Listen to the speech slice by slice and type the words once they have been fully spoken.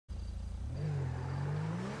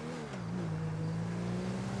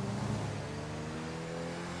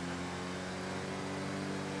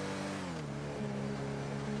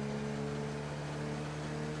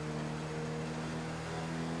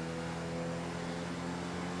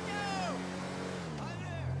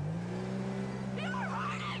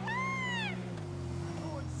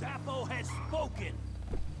Gestapo has spoken!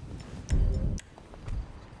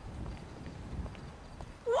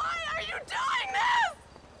 Why are you doing this?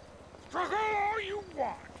 Struggle all you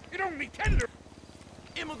want. It only tender.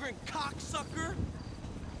 Immigrant cocksucker!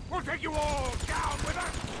 We'll take you all down with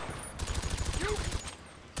us. You.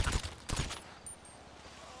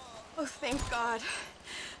 Oh, thank God.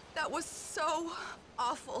 That was so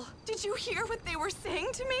awful. Did you hear what they were saying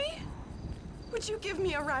to me? Would you give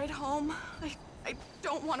me a ride home? I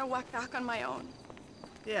don't want to walk back on my own.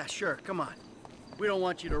 Yeah, sure, come on. We don't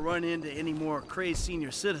want you to run into any more crazed senior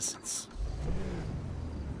citizens.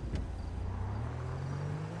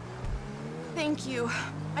 Thank you.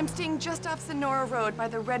 I'm staying just off Sonora Road by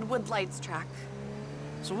the Redwood Lights track.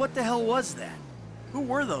 So what the hell was that? Who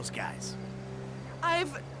were those guys?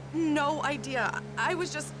 I've no idea. I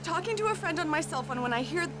was just talking to a friend on my cell phone when I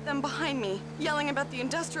heard them behind me, yelling about the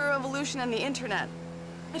Industrial Revolution and the internet.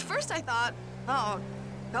 At first I thought, oh,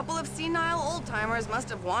 a couple of senile old-timers must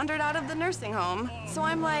have wandered out of the nursing home. So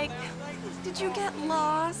I'm like, did you get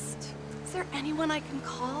lost? Is there anyone I can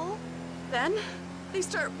call? Then they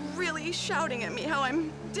start really shouting at me how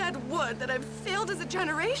I'm dead wood, that I've failed as a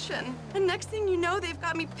generation. And next thing you know, they've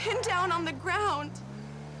got me pinned down on the ground.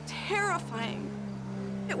 Terrifying.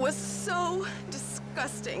 It was so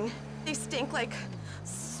disgusting. They stink like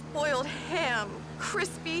spoiled ham,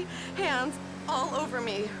 crispy hands all over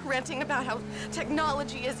me, ranting about how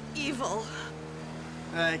technology is evil.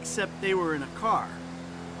 Except they were in a car.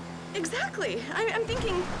 Exactly. I'm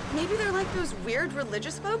thinking maybe they're like those weird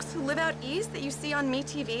religious folks who live out east that you see on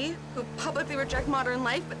MeTV, who publicly reject modern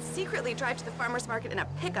life but secretly drive to the farmer's market in a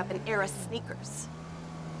pickup and Era sneakers.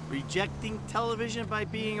 Rejecting television by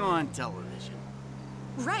being on television.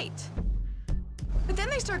 Right. But then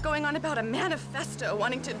they start going on about a manifesto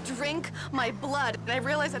wanting to drink my blood, and I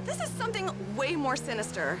realize that this is something way more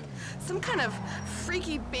sinister. Some kind of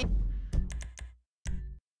freaky baby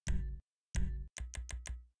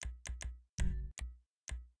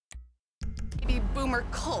boomer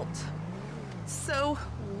cult. So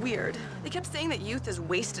weird. They kept saying that youth is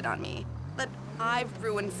wasted on me, but I've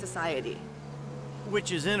ruined society.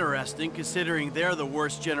 Which is interesting, considering they're the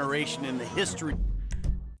worst generation in the history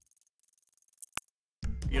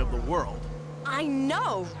of the world. I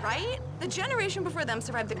know, right? The generation before them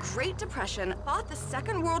survived the Great Depression, fought the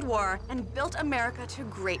Second World War, and built America to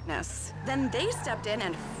greatness. Then they stepped in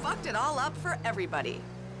and fucked it all up for everybody.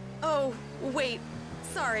 Oh, wait.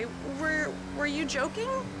 Sorry, were you joking?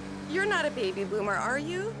 You're not a baby boomer, are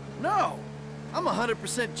you? No, I'm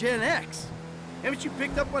 100% Gen X. Haven't you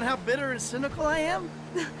picked up on how bitter and cynical I am?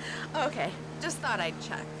 Okay, just thought I'd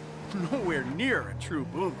check. Nowhere near a true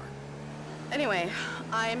boomer. Anyway,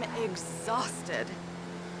 I'm exhausted.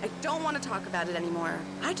 I don't want to talk about it anymore.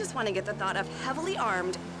 I just want to get the thought of heavily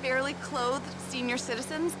armed, barely clothed senior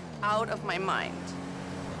citizens out of my mind.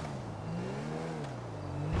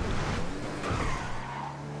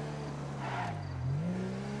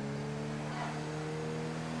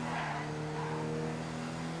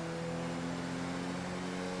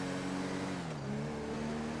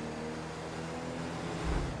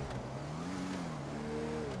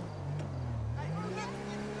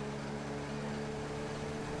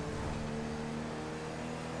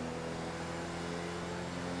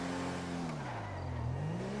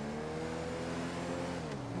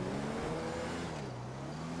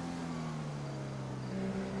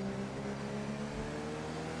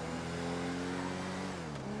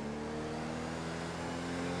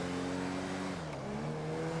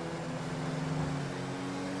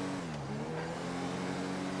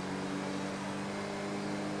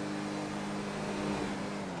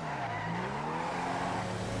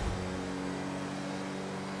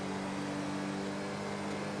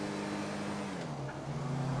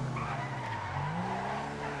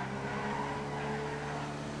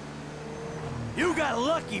 You got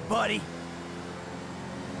lucky, buddy.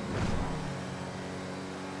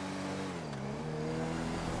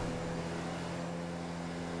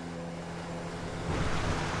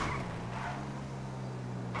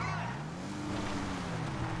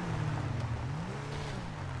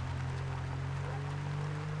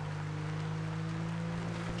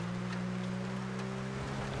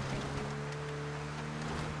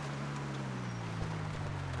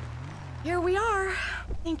 Here we are.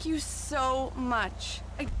 Thank you so much.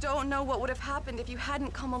 I don't know what would have happened if you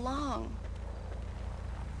hadn't come along.